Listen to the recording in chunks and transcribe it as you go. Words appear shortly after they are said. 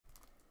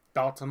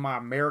Thoughts on my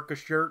America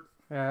shirt.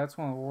 Yeah, that's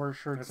one of the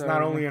worst shirts. It's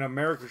not only an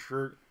America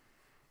shirt.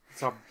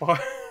 It's a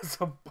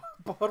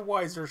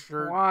Budweiser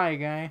shirt. Why,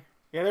 guy?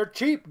 Yeah, they're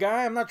cheap,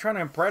 guy. I'm not trying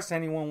to impress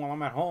anyone while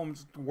I'm at home.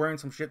 Just wearing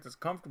some shit that's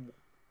comfortable.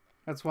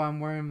 That's why I'm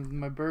wearing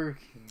my Burger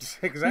King.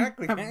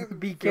 Exactly.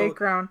 BK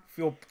crown.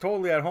 Feel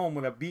totally at home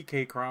with a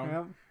BK crown.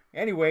 Yep.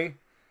 Anyway,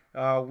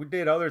 we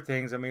did other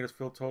things that made us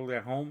feel totally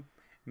at home.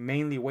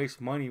 Mainly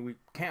waste money we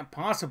can't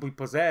possibly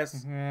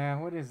possess. Yeah,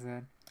 what is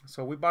that?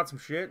 So we bought some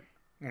shit,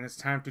 and it's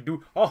time to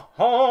do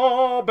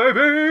a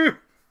baby.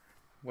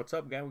 What's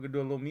up, guy? We gonna do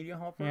a little media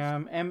haul first?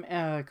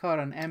 Yeah, call it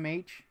an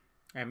MH.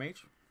 MH?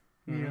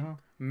 Mm-hmm. Yeah.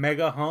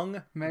 Mega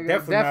hung?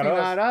 Definitely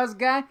not us,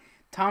 guy.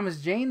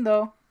 Thomas Jane,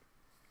 though.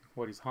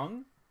 What, he's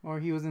hung? Or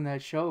he was in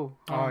that show.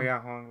 Oh, yeah,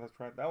 hung. That's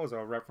right. That was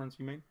a reference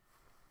you made.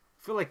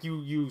 I feel like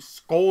you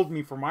scold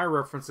me for my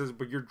references,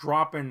 but you're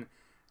dropping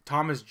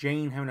Thomas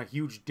Jane having a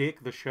huge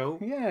dick, the show.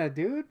 Yeah,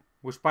 dude.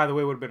 Which, by the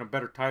way, would have been a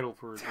better title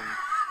for it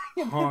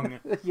than hung.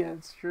 Yeah,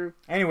 it's true.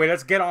 Anyway,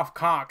 let's get off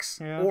cocks.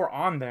 Yeah. Or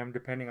on them,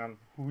 depending on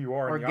who you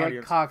are in the audience.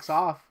 Or get cocks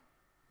off.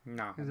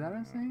 No. Is that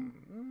a saying?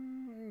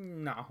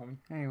 No, homie.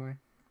 Anyway.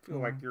 I feel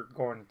like you're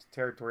going into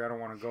territory I don't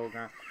want to go,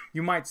 guy.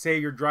 You might say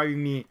you're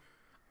driving me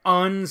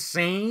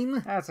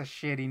unsane. That's a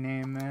shitty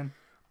name, man.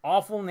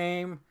 Awful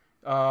name.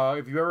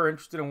 If you're ever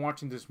interested in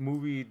watching this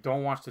movie,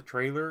 don't watch the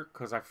trailer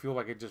because I feel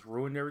like it just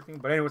ruined everything.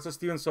 But anyway, it's a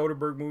Steven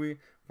Soderbergh movie.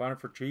 Found it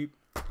for cheap.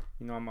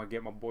 You know I'm gonna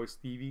get my boy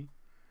Stevie,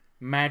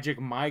 Magic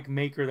Mike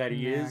maker that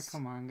he is.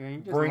 Come on, guy.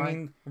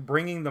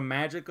 Bringing the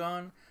magic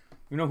on.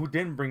 You know who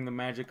didn't bring the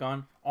magic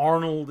on?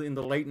 Arnold in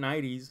the late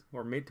 90s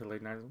or mid to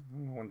late 90s. I don't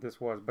know when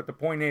this was, but the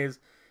point is,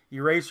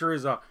 Eraser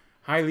is a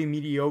highly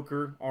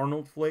mediocre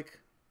Arnold flick.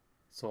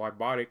 So I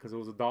bought it because it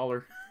was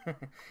 $1.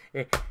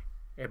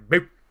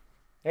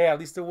 Hey, at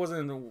least it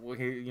wasn't,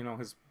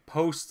 his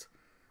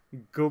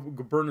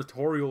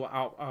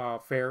post-gubernatorial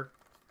fare.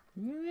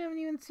 You haven't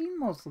even seen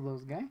most of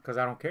those, guys. Because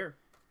I don't care.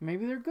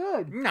 Maybe they're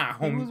good. Nah,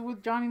 homie. He was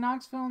with Johnny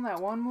Knoxville in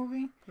that one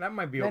movie. That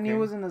might be then he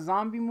was in a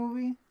zombie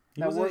movie.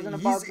 That wasn't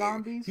about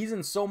zombies. He's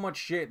in so much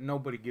shit,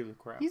 nobody gives a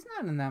crap. He's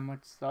not in that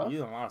much stuff. He's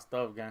in a lot of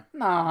stuff, guy.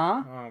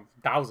 Nah.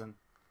 1,000.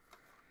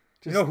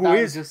 You know who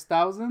is? Just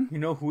 1,000? You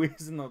know who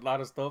is in a lot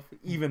of stuff?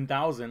 Even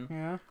 1,000.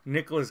 Yeah.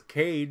 Nicolas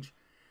Cage.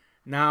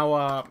 Now,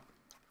 I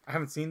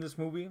haven't seen this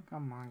movie.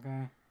 Come on,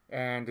 guy.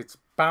 And it's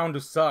bound to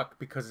suck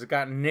because it's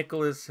got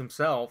Nicolas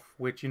himself,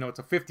 which, it's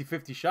a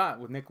 50-50 shot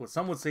with Nicolas.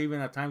 Some would say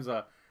even at times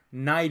a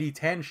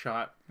 90-10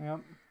 shot. Yep.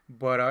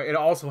 But it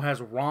also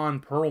has Ron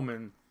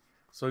Perlman.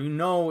 So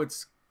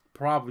it's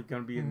probably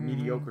going to be in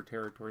mediocre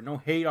territory. No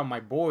hate on my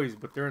boys,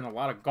 but they're in a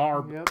lot of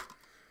garb. Yep.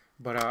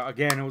 But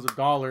again, it was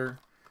 $1.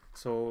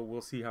 So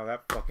we'll see how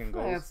that fucking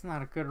goes. That's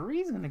not a good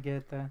reason to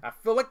get that. I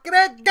feel like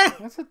that guy.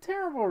 That's a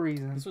terrible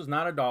reason. This was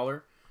not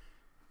 $1.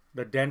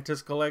 The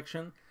Dentist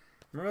collection.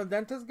 Remember the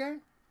Dentist guy?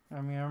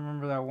 I mean, I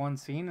remember that one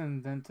scene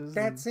in Dentist.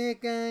 That's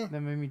it, guy.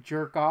 That made me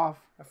jerk off.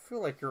 I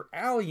feel like you're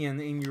alien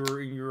in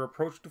your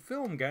approach to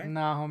film, guy.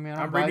 Nah, homie,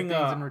 I don't buy things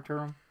and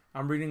return them.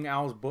 I'm reading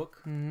Al's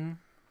book. Mm-hmm.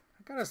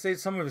 I gotta say,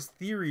 some of his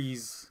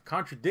theories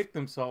contradict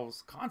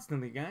themselves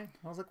constantly, guy.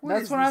 I was like,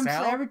 That's what I'm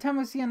saying. Every time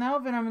I see an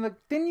Alvin, I'm like,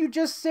 didn't you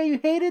just say you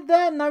hated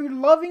that and now you're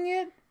loving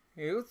it?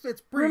 It's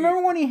pretty...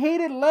 Remember when he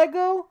hated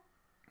Lego?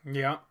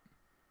 Yeah.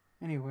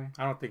 Anyway.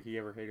 I don't think he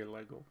ever hated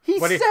Lego. He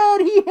said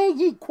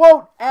he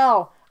quote,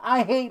 Al,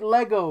 I hate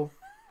Lego.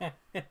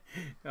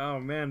 Oh,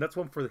 man. That's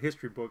one for the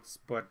history books.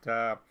 But,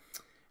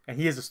 and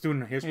he is a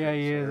student of history. Yeah,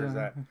 he is.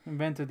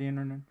 Invented the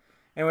internet.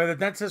 Anyway, The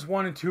Dentist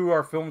 1 and 2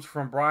 are films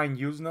from Brian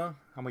Yuzna.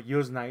 I'm a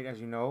Yuznite,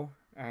 as you know.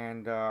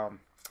 And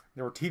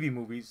they were TV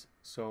movies.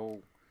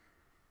 So,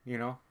 they're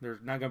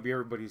not going to be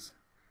everybody's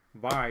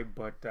vibe.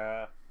 But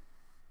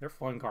they're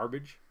fun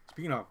garbage.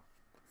 Speaking of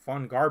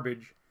fun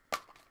garbage,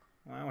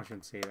 well, I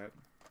shouldn't say that.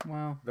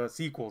 Wow. The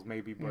sequels,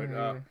 maybe. But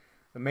yeah.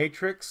 The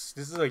Matrix,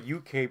 this is a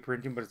UK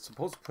printing, but it's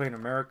supposed to play in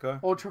America.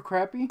 Ultra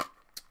crappy?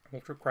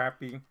 Ultra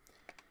crappy.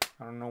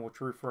 I don't know what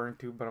you're referring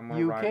to, but I'm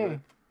going to ride with it.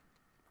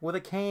 With a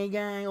K,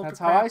 guy. That's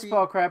how I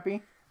spell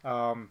crappy.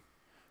 I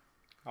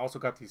also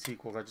got these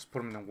sequels. I just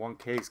put them in one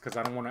case because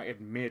I don't want to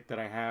admit that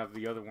I have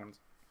the other ones.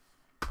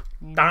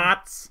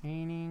 Dots.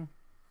 Hating.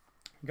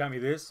 You got me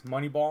this.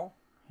 Moneyball.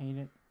 Hate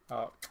it.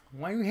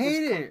 Why you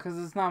hate it? Because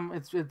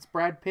it's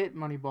Brad Pitt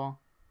Moneyball.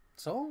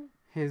 So?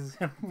 His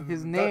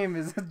name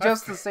is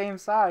just the same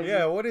size.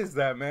 Yeah, what is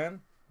that,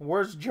 man?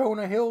 Where's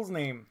Jonah Hill's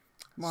name?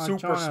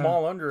 Super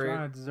small under it.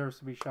 Jonah deserves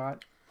to be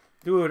shot.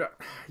 Dude,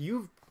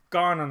 you've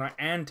gone on an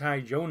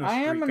anti-Jonah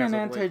streak. I am an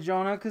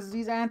anti-Jonah because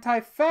he's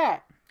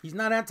anti-fat. He's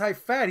not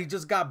anti-fat. He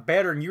just got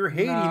better, and you're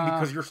hating him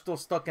because you're still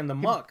stuck in the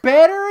muck.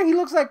 Better? He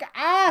looks like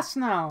ass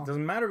now.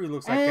 Doesn't matter if he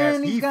looks like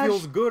ass. He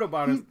feels good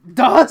about it.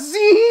 Does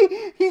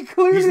he? He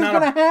clearly is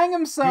going to hang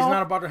himself. He's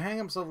not about to hang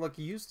himself like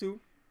he used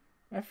to.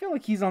 I feel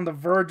like he's on the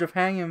verge of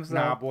hanging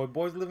himself. Nah,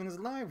 boy's living his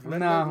life.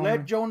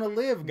 Let Jonah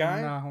live,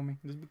 guy. Nah, homie.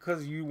 Just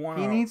because you want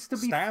to He needs to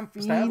be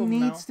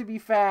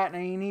fat,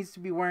 and he needs to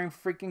be wearing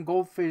freaking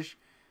goldfish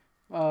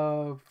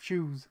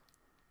shoes.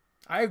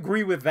 I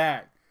agree with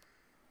that.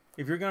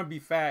 If you're going to be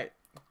fat,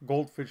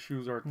 goldfish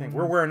shoes are a thing.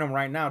 We're wearing them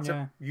right now.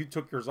 Yeah. You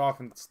took yours off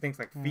and it stinks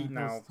like feet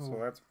now. So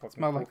that's what's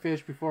smelled like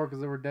fish before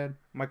because they were dead.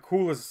 The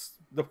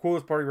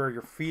coolest part where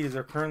your feet is,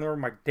 they're currently over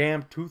my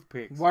damn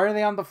toothpicks. Why are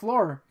they on the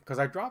floor? Because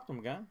I dropped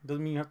them, guy.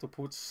 Doesn't mean you have to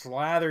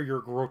slather your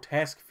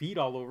grotesque feet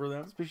all over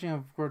them. Speaking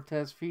of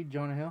grotesque feet,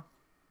 Jonah Hill.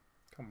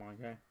 Come on,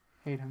 guy.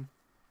 Hate him.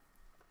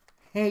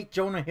 Hate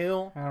Jonah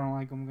Hill? I don't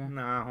like him, guy.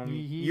 Nah,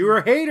 homie. You're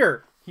a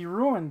hater. He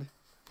ruined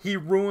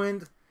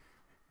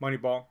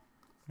Moneyball.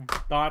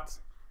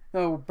 Thoughts?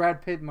 Oh,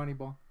 Brad Pitt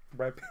Moneyball.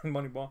 Brad Pitt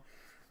Moneyball.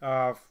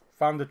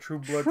 Found the True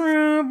Blood.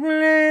 True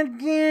Blood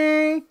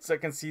gang.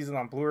 Second season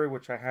on Blu-ray,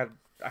 which I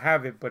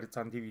have it, but it's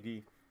on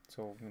DVD.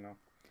 So, you know.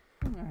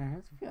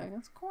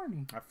 That's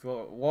corny.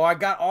 I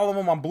got all of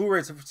them on Blu-ray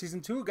except for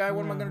season 2, guy.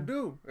 What am I gonna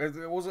do?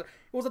 It was $1.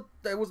 Actually,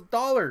 it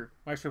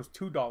was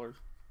 $2.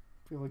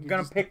 I'm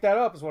gonna pick that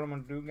up. Is what I'm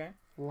gonna do, guy.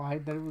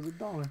 Lied that it was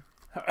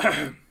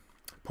 $1.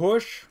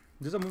 Push.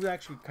 This is a movie I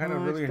actually kind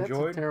of really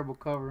enjoyed. That's a terrible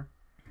cover.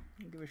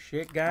 Don't give a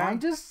shit, guy. I'm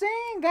just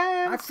saying,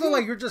 guy. I feel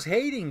like you're just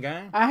hating,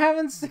 guy. I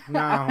haven't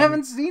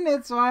seen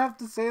it, so I have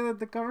to say that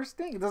the cover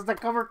stinks. Does the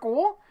cover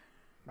cool?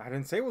 I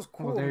didn't say it was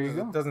cool. Well, there you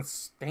go. It doesn't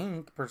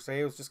stink per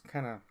se. It was just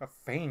kind of a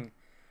thing.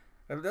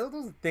 That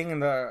was a thing in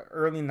the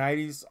early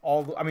 90s,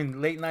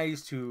 late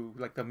 90s to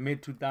like the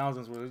mid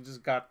 2000s, where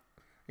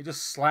they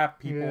just slap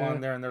people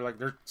on there and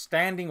they're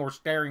standing or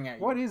staring at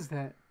you. What is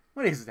that?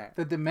 What is that?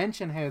 The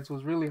Dimension Heads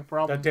was really a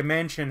problem. The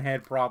Dimension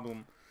Head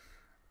problem.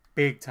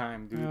 Big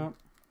time, dude. Yeah.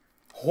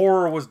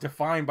 Horror was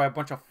defined by a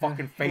bunch of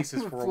fucking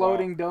faces for a while.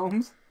 Floating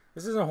domes.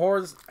 This isn't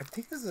horror. I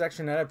think this is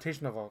actually an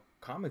adaptation of a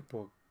comic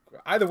book.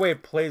 Either way,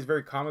 it plays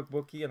very comic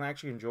booky, and I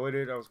actually enjoyed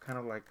it. I was kind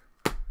of like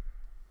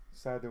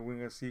sad that we're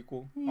getting a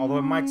sequel. Although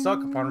it might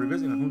suck upon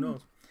revisiting it. Who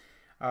knows?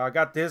 I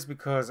got this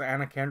because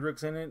Anna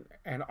Kendrick's in it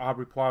and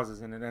Aubrey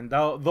Plaza's in it. And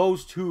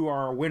those two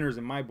are winners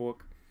in my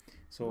book.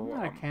 So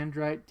Not a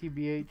Kendrite,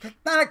 TBH.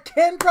 Not a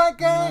Kendrite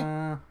guy?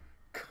 Nah.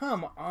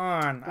 Come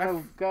on.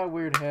 Got a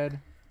weird head.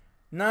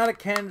 Not a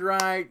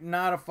Kendrite,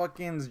 not a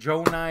fucking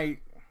Joe Knight.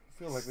 I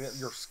feel like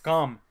you're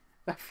scum.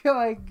 I feel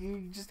like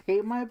you just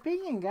hate my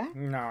opinion, guy.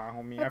 Nah,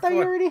 homie. I thought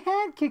you already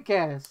had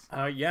Kick-Ass.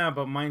 Yeah,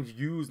 but mine's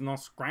used, not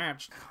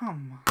scratched.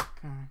 Come on,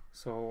 guy.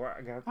 So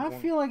I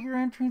feel like you're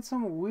entering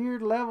some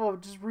weird level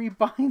of just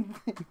rebuying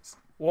things.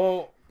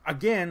 Well,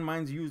 again,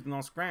 mine's used,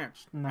 not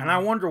scratched. No. And I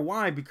wonder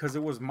why, because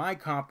it was my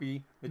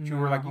copy that you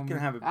were like, you can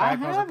have it back.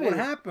 I was like, what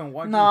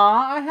happened?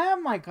 I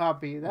have my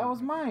copy. That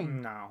was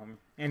mine. Nah, homie.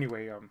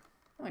 Anyway,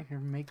 like you're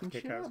making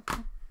shit up.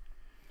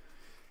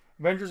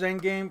 Avengers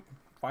Endgame,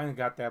 finally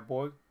got that,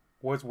 boy.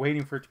 Was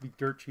waiting for it to be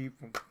dirt cheap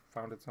and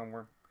found it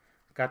somewhere.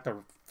 Got the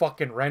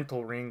fucking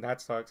rental ring. That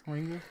sucks.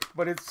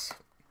 But it's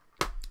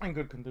in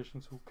good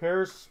conditions. Who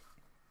cares?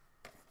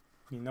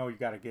 You know you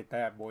gotta get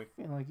that, boy.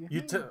 I feel like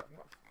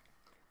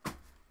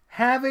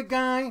have it,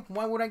 guy.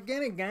 Why would I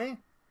get it, guy?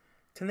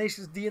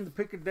 Tenacious D and the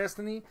Pick of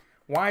Destiny.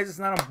 Why is this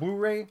not on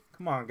Blu-ray?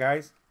 Come on,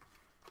 guys.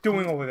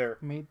 Doing over there?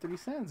 Made 3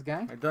 cents,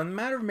 guy. It doesn't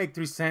matter if it make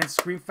 3 cents.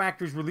 Scream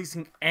Factory's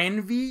releasing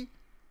Envy.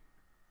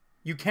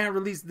 You can't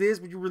release this,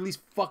 but you release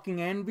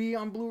fucking Envy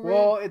on Blu-ray?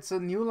 Well, it's a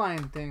New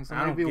Line thing, so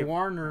maybe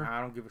Warner...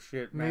 I don't give a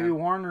shit, man. Maybe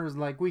Warner's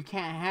like, we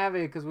can't have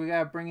it because we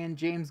gotta bring in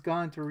James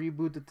Gunn to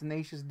reboot the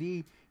Tenacious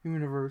D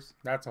universe.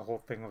 That's a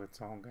whole thing of its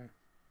own, guy.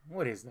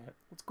 What is that?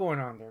 What's going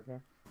on there,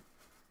 guy?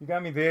 You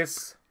got me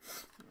this.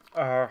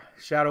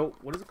 Shadow...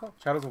 What is it called?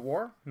 Shadows of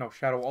War? No,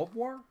 Shadow of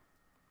War?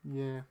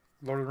 Yeah.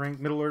 Lord of the Rings,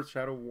 Middle-earth,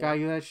 Shadow of War. Got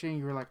you that shit and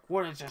you were like,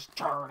 what is this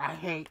turd? I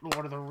hate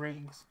Lord of the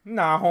Rings.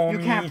 Nah, homie. You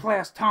can't play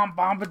as Tom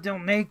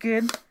Bombadil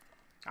naked.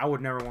 I would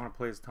never want to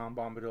play as Tom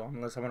Bombadil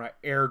unless I'm going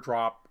to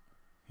airdrop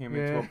him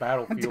into a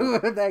battlefield.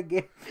 Do that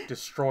game.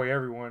 Destroy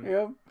everyone.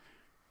 Yep.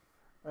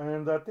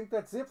 And I think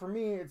that's it for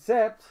me,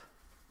 except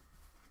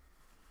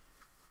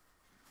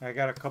I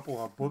got a couple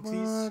of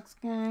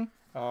booksies.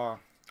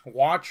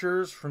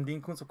 Watchers from Dean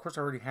Koontz. Of course,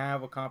 I already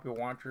have a copy of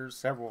Watchers.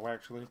 Several,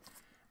 actually.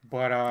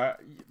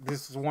 But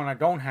this is one I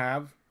don't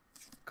have,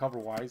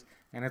 cover-wise.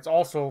 And it's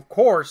also, of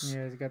course...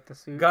 Yeah, he's got the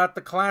suit. Got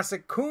the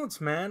classic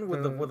Koontz, man,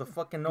 with the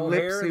fucking no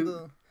hair.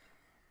 Suit.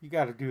 You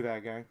got to do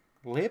that, guy.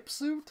 Lip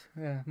suit?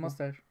 Yeah,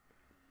 mustache.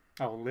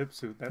 Oh, lip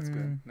suit. That's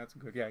good. That's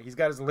good. Yeah, he's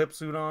got his lip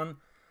suit on,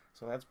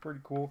 so that's pretty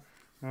cool.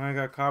 And I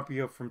got a copy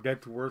of From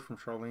Dead to Worse from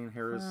Charlene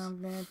Harris.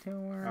 From Dead to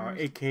Worse.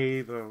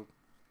 A.K.A. the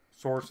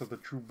source of the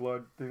True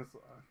Blood things.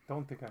 I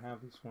don't think I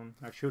have this one.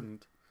 I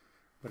shouldn't.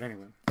 But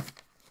anyway,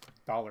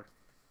 $1.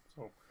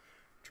 So, what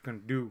you gonna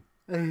do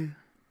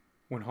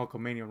when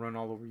Hulkamania run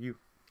all over you?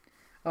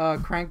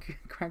 Crank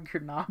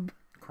your knob.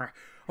 I'm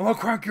gonna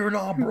crank your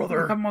knob,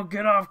 brother. I'm gonna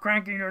get off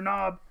cranking your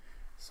knob.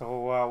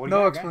 So, what do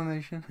you got? No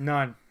explanation.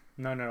 None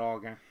at all,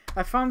 guy.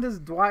 I found this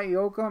Dwight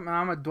Yoakam, and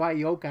I'm a Dwight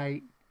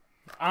Yoakite.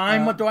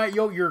 I'm a Dwight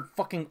Yoakam. You're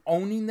fucking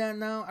owning that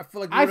now. I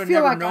feel like you would have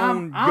never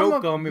known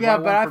Yoakam if yeah, I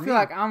but I for feel me.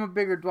 like I'm a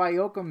bigger Dwight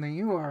Yoakam than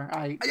you are.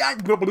 I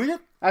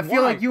Why?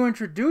 feel like you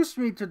introduced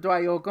me to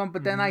Dwight Yoakam,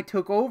 but then I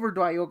took over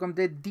Dwight Yoakam,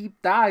 did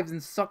deep dives,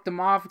 and sucked him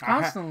off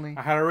constantly.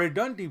 I had already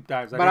done deep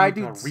dives. But I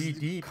do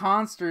do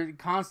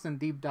constant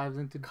deep dives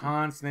into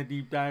constant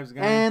deep dives,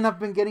 guys. And I've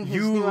been getting his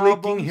you new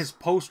licking albums. his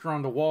poster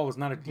on the wall is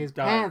not a deep His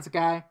dive. pants,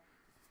 guy.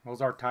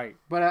 Those are tight.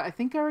 But I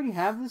think I already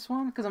have this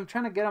one because I'm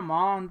trying to get them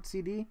all on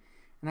CD,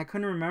 and I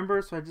couldn't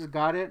remember, so I just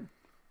got it.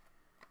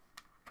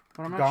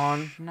 But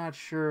I'm not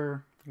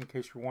sure. In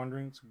case you're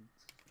wondering,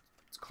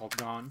 it's called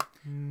Gone.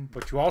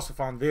 But you also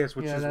found this,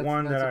 which is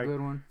one that I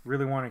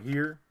really want to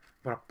hear.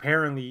 But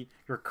apparently,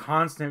 your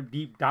constant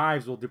deep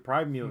dives will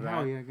deprive me of that.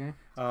 Oh, yeah,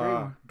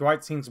 okay.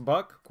 Dwight sings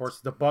Buck. Of course,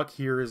 the Buck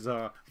here is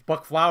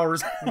Buck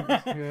Flowers.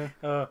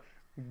 Yeah.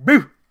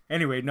 Boo!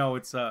 Anyway, no,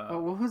 it's...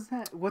 what was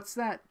that? What's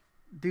that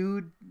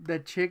dude,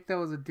 that chick that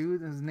was a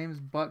dude? His name is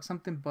Buck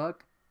something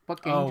Buck?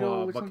 Buck Angel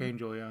or Buck something?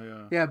 Angel,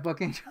 yeah. Yeah,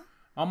 Buck Angel.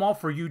 I'm all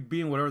for you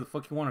being whatever the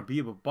fuck you want to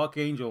be, but Buck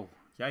Angel,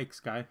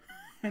 yikes, guy.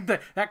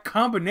 that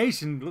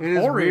combination looks horrid. It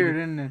is weird,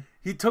 isn't it?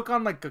 He took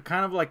on like a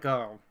kind of like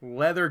a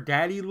leather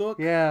daddy look.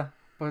 Yeah,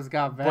 but he's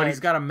got vag. But he's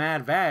got a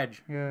mad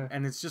vag. Yeah.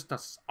 And it's just a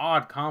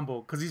odd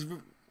combo because he's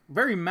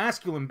very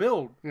masculine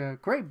build. Yeah,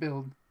 great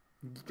build.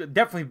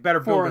 Definitely better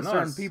build than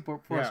us.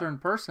 For a certain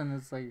person,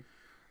 it's like...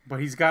 But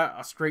he's got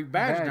a straight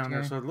vag down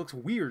there, so it looks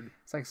weird.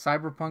 It's like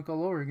cyberpunk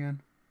all over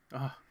again.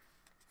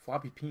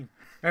 Floppy peen.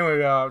 Anyway,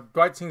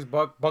 Dwight sings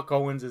Buck. Buck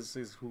Owens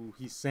is who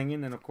he's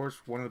singing. And, of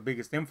course, one of the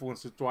biggest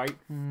influences, Dwight,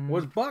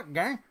 was Buck,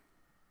 guy.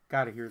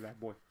 Gotta hear that,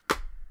 boy.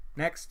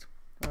 Next.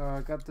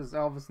 I got this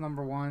Elvis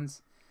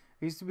 #1s.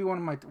 It used to be one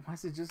of my... Why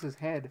is it just his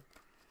head?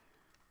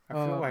 I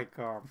feel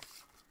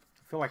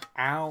like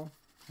Al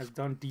has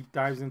done deep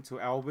dives into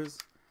Elvis.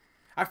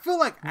 I feel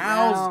like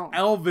Al's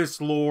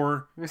Elvis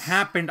lore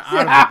happened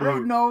out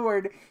of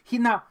nowhere.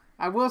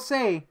 I will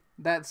say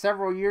that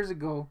several years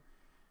ago,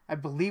 I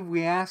believe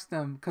we asked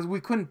him because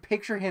we couldn't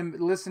picture him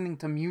listening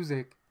to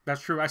music.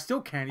 That's true. I still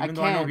can't, even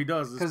though I know he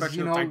does,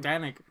 especially with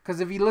Titanic. Because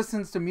if he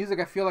listens to music,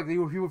 I feel like he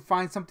would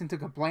find something to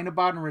complain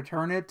about and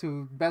return it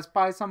to Best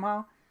Buy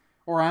somehow,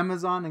 or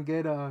Amazon and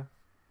get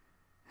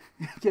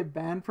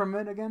banned from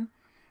it again.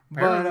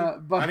 But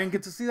I didn't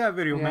get to see that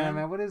video,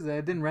 man. What is that?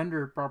 It didn't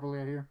render properly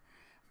out here.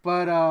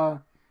 But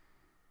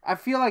I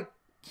feel like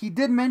he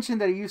did mention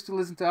that he used to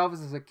listen to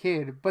Elvis as a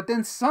kid, but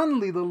then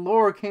suddenly the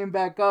lore came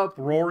back up,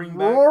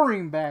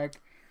 roaring back.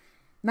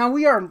 Now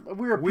we are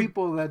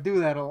people that do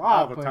that a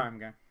lot all the time,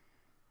 guy.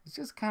 It's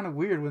just kind of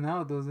weird when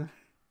Al does it.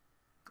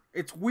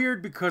 It's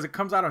weird because it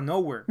comes out of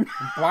nowhere and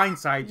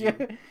blindsides you,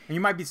 and you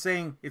might be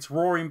saying it's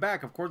roaring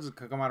back. Of course, it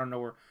could come out of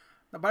nowhere.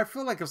 But I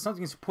feel like if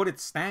something's put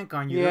its stank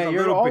on you,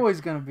 you're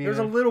always gonna be. There's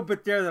a little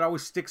bit there that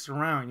always sticks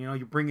around. You know,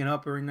 you bring it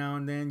up every now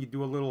and then. You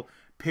do a little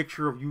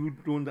picture of you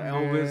doing the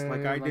Elvis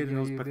like I did, and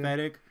it was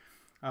pathetic.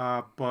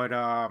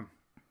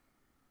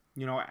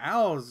 You know,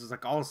 Al's is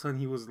like all of a sudden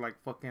he was like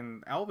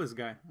fucking Elvis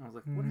guy. I was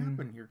like, what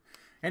happened here?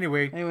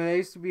 Anyway, there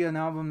used to be an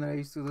album that I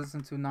used to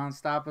listen to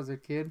nonstop as a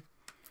kid,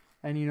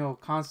 and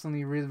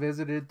constantly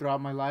revisited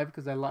throughout my life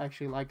because I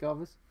actually like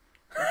Elvis.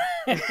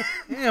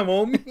 Damn,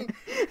 homie.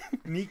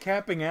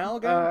 Kneecapping Al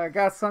guy? I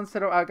got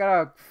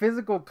a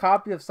physical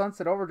copy of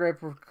Sunset Overdrive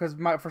because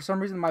for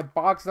some reason my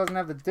box doesn't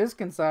have the disc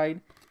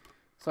inside.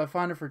 So I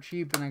found it for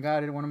cheap and I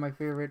got it. One of my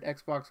favorite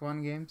Xbox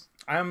One games.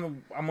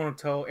 I'm gonna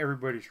tell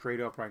everybody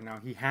straight up right now.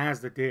 He has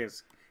the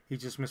disc. He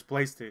just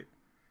misplaced it.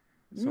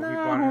 So he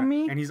bought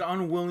homie. And he's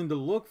unwilling to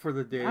look for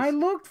the disc. I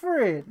looked for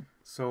it.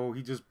 So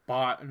he just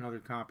bought another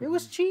copy. It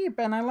was cheap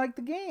and I liked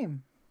the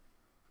game.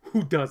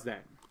 Who does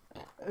that?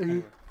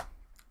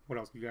 What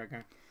else you got,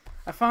 guy?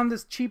 I found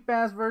this cheap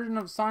ass version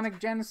of Sonic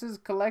Genesis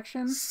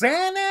Collection.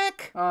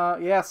 Sonic?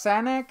 Yeah,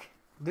 Sonic.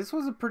 This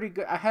was a pretty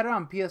good... I had it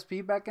on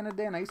PSP back in the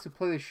day, and I used to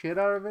play the shit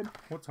out of it.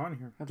 What's on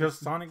here? Just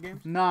Sonic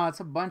games? No, it's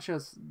a bunch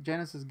of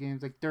Genesis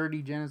games, like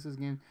 30 Genesis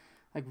games,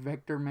 like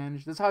Vector Man.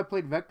 That's how I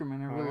played Vector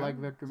Man. I really like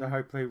Vector Man. Is that how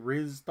I play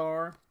Riz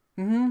Star?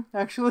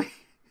 Actually.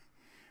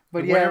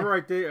 But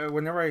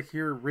whenever I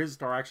hear Riz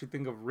Star, I actually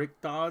think of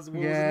Rick Dawes. What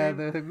was his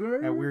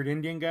name? That weird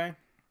Indian guy.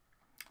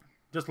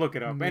 Just look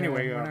it up. Yeah,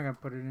 anyway. We're not going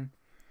to put it in.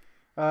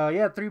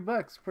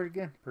 $3. Pretty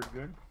good. Pretty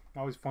good.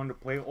 Always fun to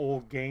play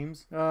old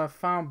games.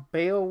 Found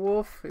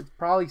Beowulf. It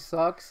probably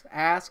sucks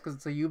ass because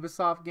it's a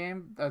Ubisoft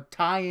game. A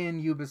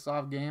tie-in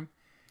Ubisoft game.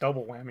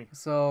 Double whammy.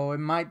 So it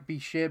might be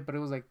shit, but it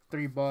was like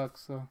 $3,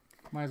 so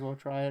might as well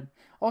try it.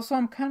 Also,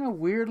 I'm kind of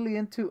weirdly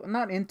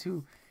not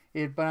into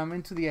it, but I'm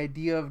into the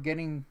idea of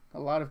getting a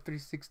lot of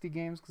 360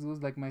 games because it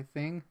was like my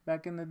thing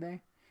back in the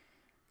day.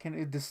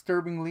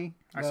 Disturbingly.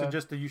 I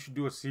suggest that you should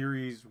do a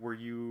series where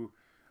you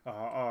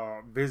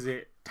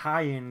visit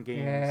tie-in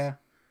games. Yeah.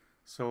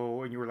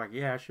 So, and you were like,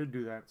 yeah, I should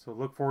do that. So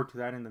look forward to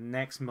that in the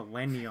next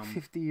millennium.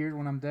 50 years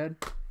when I'm dead.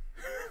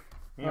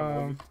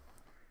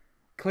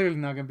 Clearly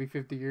not going to be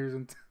 50 years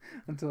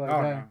until I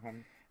die.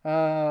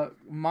 No.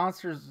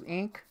 Monsters,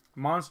 Inc.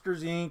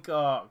 Monsters, Inc.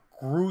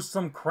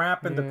 gruesome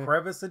crap in the Yeah.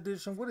 crevice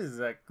edition. What is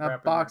that crap?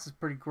 That box is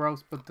pretty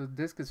gross, but the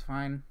disc is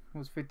fine. It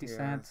was 50 Yeah.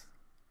 cents.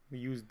 We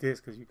use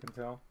disc, as you can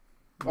tell.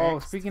 Oh,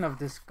 Next. speaking of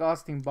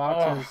disgusting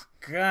boxes.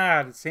 Oh,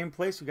 God. Same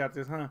place you got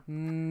this, huh?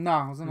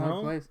 No, it was another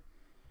No? place.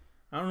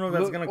 I don't know if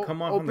that's Look, going to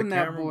come off on the open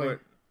that camera, boy.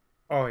 but...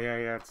 Oh,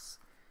 yeah, it's...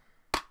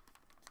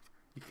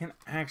 You can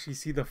actually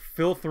see the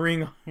filth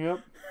ring. Yep.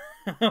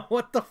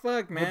 What the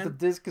fuck, But man? the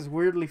disc is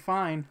weirdly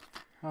fine.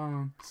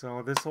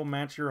 So this will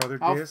match your other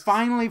I'll discs.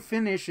 finally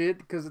finish it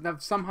because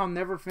I've somehow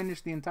never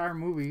finished the entire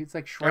movie. It's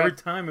like Shrek. Every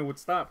time it would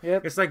stop.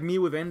 Yep. It's like me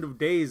with End of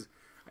Days.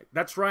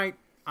 That's right.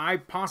 I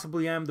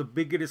possibly am the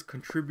biggest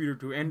contributor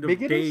to End of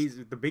Biggest?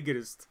 Days. The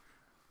biggest.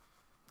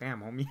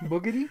 Damn, homie.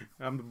 Boogity?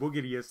 I'm the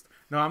boogitiest.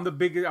 No, I'm the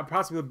biggest. I'm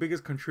possibly the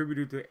biggest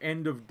contributor to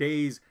End of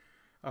Days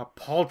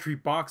paltry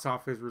box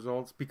office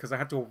results because I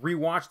had to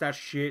rewatch that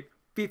shit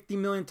 50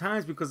 million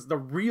times because the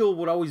reel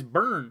would always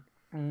burn.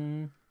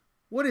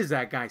 What is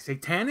that guy?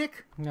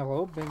 Satanic?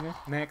 Hello, bigger.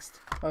 Next.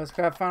 I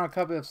found a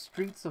copy of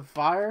Streets of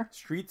Fire.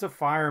 Streets of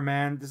Fire,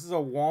 man. This is a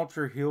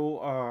Walter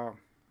Hill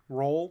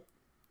role.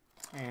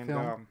 And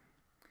Film.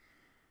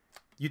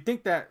 you'd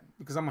think that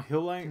because I'm a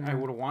Hillite, I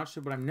would have watched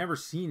it, but I've never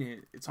seen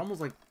it. It's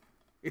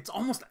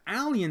almost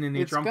alien in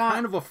nature. I'm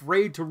kind of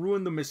afraid to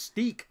ruin the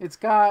mystique. It's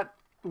got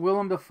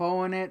Willem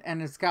Dafoe in it,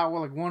 and it's got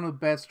like one of the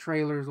best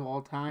trailers of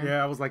all time.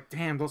 Yeah, I was like,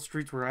 damn, those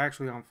streets were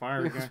actually on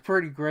fire. It was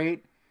pretty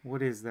great.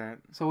 What is that?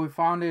 So we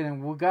found it,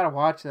 and we gotta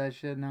watch that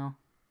shit now.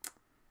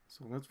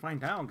 So let's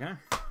find out, guy.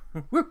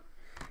 Woo!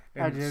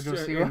 And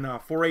Jojo in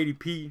Siwa.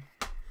 480p.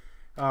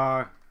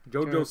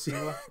 Jojo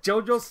Siwa.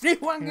 Jojo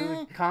Siwa,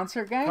 guy.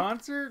 Concert guy?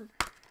 Concert.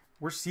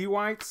 We're sea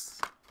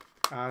whites.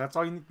 That's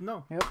all you need to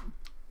know. Yep.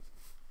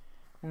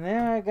 And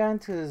then I got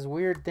into this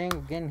weird thing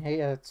of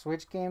getting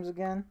Switch games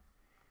again.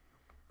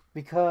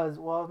 Because,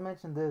 well, I've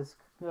mentioned this.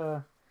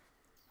 I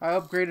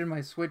upgraded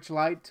my Switch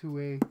Lite to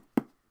a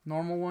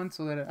normal one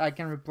so that I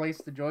can replace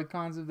the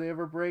Joy-Cons if they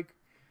ever break.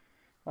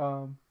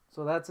 So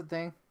that's a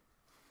thing.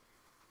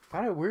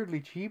 Got it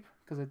weirdly cheap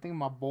because I think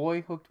my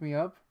boy hooked me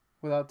up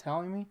without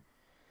telling me.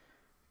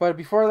 But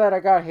before that, I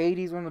got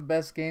Hades, one of the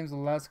best games of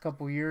the last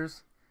couple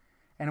years.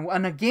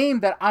 And a game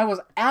that I was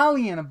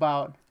alien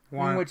about.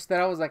 Why? In which that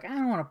I was like, I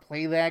don't want to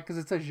play that because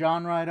it's a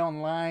genre I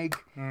don't like.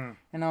 And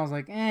I was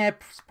like,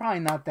 it's probably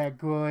not that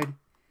good.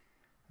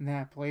 And then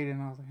I played it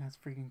and I was like, that's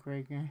a freaking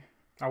great game.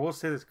 I will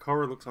say this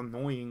cover looks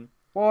annoying.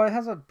 Well, it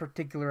has a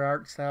particular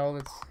art style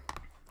that's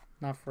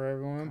not for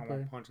everyone, I but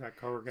won't punch that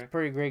cover guy. it's a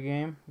pretty great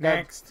game.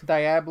 Next.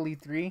 Diablo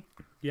 3.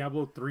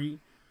 Diablo 3.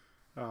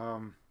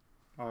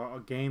 A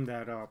game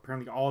that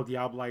apparently all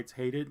Diabolites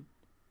hated.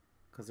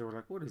 Because they were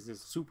like, what is this,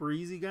 super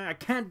easy guy? I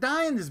can't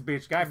die in this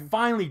bitch. Guy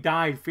finally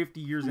died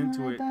 50 years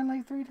into I it. died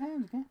like 3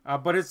 times, okay?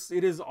 But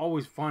it is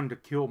always fun to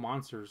kill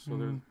monsters. So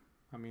there's,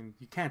 I mean,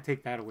 you can't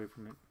take that away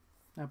from it.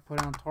 I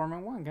put on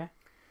Torment 1, guy.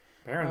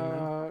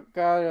 Apparently.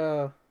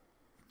 Got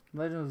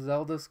Legend of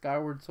Zelda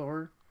Skyward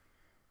Sword.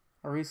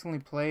 I recently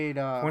played...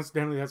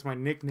 Coincidentally, that's my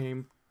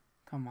nickname.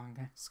 Come on,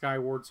 guy.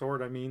 Skyward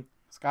Sword, I mean.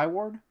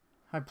 Skyward?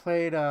 I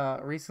played,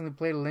 recently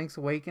played Link's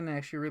Awakening. I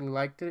actually really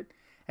liked it.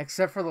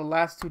 Except for the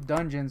last 2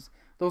 dungeons.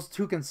 Those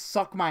 2 can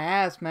suck my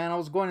ass, man. I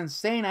was going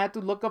insane. I had to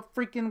look up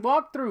freaking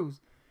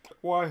walkthroughs.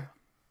 Why?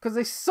 Because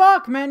they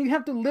suck, man. You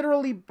have to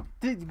literally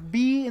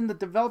be in the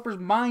developer's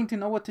mind to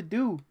know what to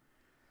do.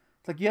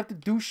 It's like you have to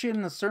do shit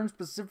in a certain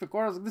specific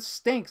order. I was like, this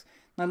stinks.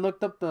 And I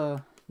looked up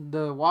the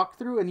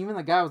walkthrough, and even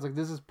the guy was like,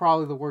 this is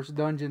probably the worst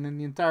dungeon in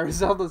the entire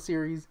Zelda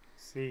series.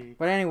 See.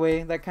 But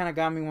anyway, that kind of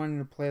got me wanting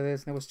to play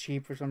this, and it was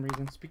cheap for some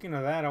reason. Speaking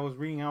of that, I was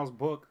reading Al's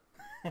book.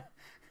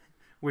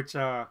 Which,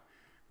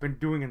 been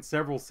doing in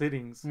several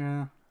sittings.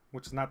 Yeah.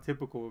 Which is not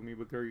typical of me,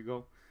 but there you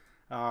go.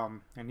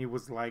 And he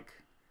was like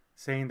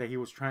saying that he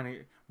was trying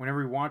to, whenever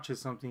he watches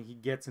something, he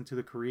gets into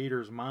the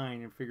creator's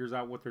mind and figures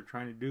out what they're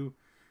trying to do.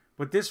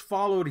 But this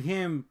followed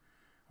him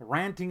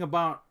ranting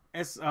about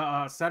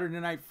Saturday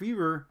Night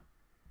Fever.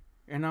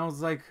 And I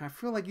was like, I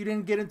feel like you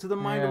didn't get into the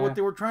mind of what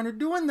they were trying to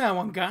do in that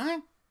one, guy.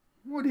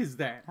 What is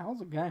that?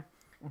 How's a guy?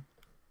 I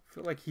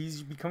feel like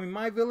he's becoming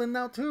my villain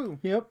now, too.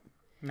 Yep.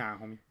 Nah,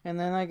 homie. And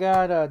then I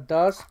got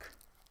Dusk.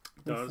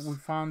 Dusk. We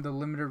found the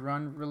limited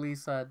run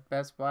release at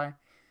Best Buy.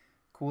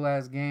 Cool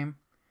ass game.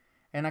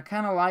 And I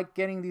kind of like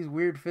getting these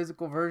weird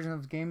physical versions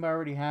of the game I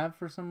already have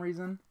for some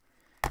reason.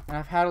 And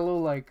I've had a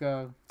little like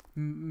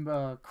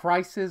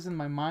crisis in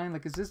my mind.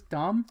 Like, is this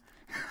dumb?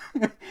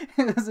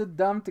 Is it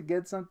dumb to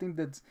get something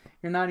that's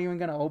you're not even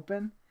gonna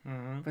open?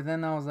 But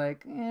then I was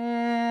like,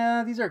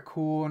 these are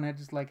cool, and I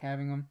just like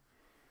having them.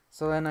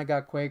 So then I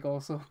got Quake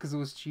also because it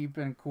was cheap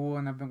and cool,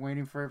 and I've been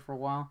waiting for it for a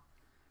while.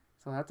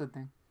 So that's a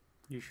thing.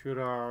 You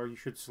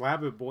should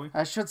slab it, boy.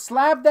 I should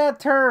slab that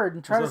turd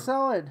and try to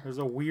sell it. There's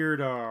a weird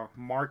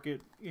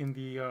market in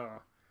the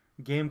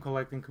game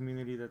collecting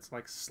community that's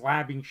like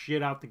slabbing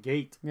shit out the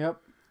gate. Yep.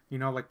 You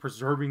know, like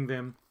preserving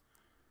them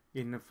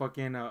in the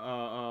fucking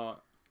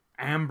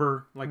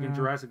amber, like in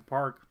Jurassic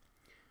Park.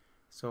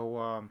 So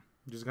I'm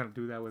just gonna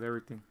do that with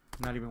everything.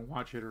 Not even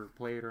watch it or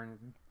play it or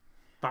anything.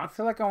 I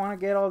feel like I want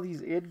to get all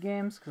these id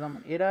games because I'm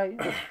an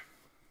idite.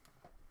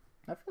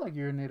 I feel like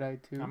you're a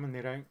Nidite too. I'm a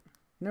Nidite.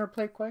 Never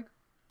played Quake?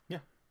 Yeah.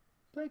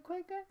 Played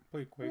Quake, guy?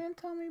 Played Quake. You didn't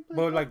tell me you played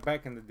But Quake. like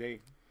back in the day.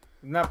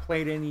 Not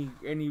played any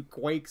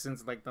Quake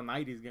since like the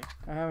 90s game.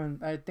 I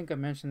haven't. I think I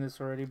mentioned this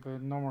already,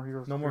 but No More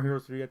Heroes. No More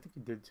Heroes 3. I think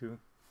you did too.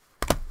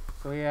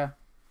 So yeah.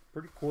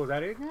 Pretty cool. Is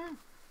that it? Yeah.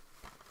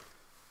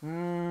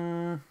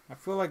 I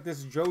feel like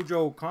this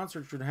JoJo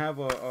concert should have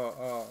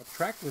a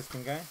track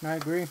listing, guy. I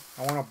agree.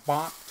 I want to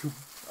bop to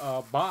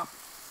bop.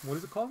 What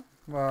is it called?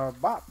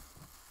 Bop.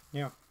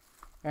 Yeah.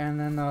 And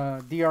then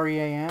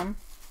DREAM.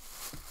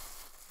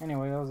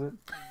 Anyway, that was it.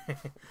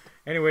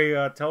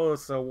 Anyway, tell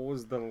us what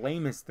was the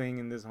lamest thing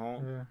in this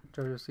home? Yeah,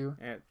 JoJo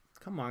Siwa.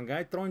 Come on,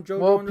 guy, throwing JoJo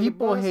Well, under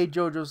people the bus? hate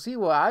JoJo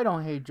Siwa. I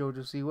don't hate JoJo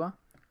Siwa.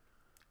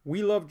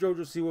 We love JoJo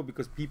Siwa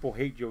because people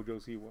hate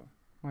JoJo Siwa.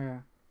 Oh, yeah.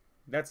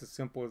 That's as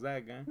simple as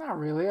that, guy. Not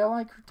really. I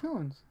like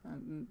cartoons.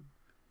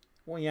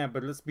 Well, yeah,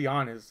 but let's be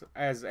honest.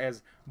 As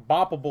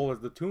boppable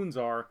as the tunes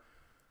are,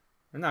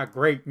 they're not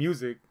great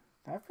music.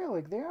 I feel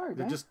like they are.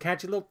 They're just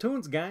catchy little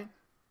tunes, guy.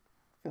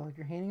 I feel like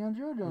you're hating on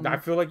JoJo. I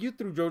feel like you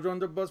threw JoJo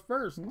under the bus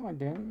first. No, I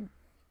didn't.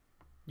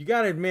 You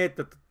gotta admit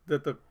that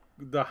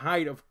the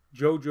height of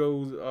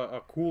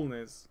JoJo's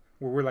coolness,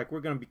 where we're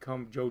gonna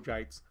become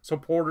JoJites,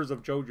 supporters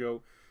of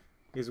JoJo,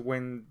 is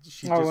when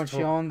she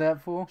she owned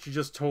that fool. She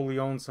just totally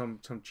owned some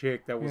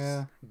chick that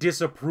was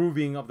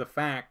disapproving of the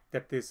fact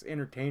that this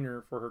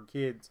entertainer for her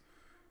kids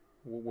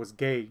was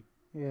gay.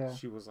 Yeah.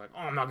 She was like,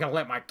 "Oh, I'm not gonna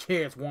let my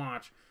kids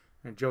watch,"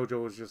 and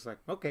JoJo was just like,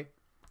 "Okay."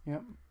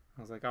 Yep.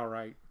 I was like, "All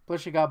right."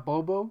 Plus, she got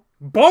Bobo.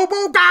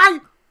 Bobo guy.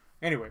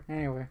 Anyway,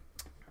 Anyway.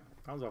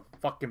 that was a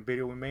fucking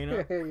video we made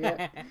up.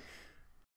 Yeah.